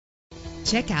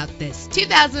Check out this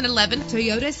 2011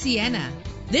 Toyota Sienna.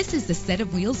 This is the set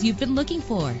of wheels you've been looking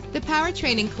for. The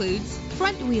powertrain includes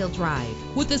front-wheel drive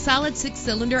with a solid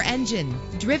 6-cylinder engine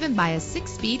driven by a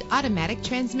 6-speed automatic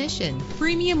transmission.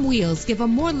 Premium wheels give a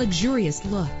more luxurious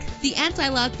look. The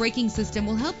anti-lock braking system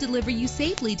will help deliver you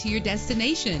safely to your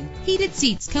destination. Heated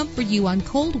seats comfort you on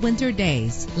cold winter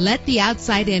days. Let the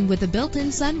outside in with a built-in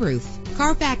sunroof.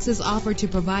 Carfax is offered to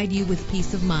provide you with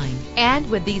peace of mind. And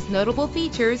with these notable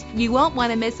features, you won't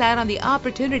want to miss out on the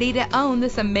opportunity to own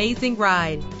this amazing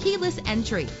ride. Keyless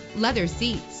entry, leather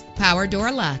seats, power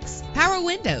door locks, power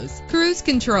windows, cruise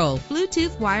control,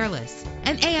 Bluetooth wireless,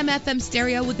 an AM/FM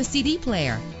stereo with a CD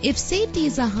player. If safety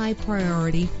is a high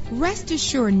priority, rest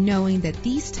assured knowing that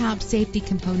these top safety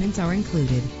components are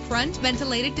included. Front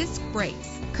ventilated disc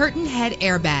brakes, curtain head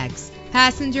airbags,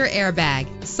 passenger airbag,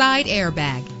 side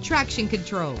airbag, traction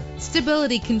control,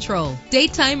 stability control,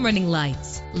 daytime running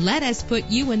lights. Let us put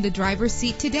you in the driver's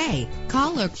seat today.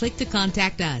 Call or click to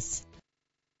contact us.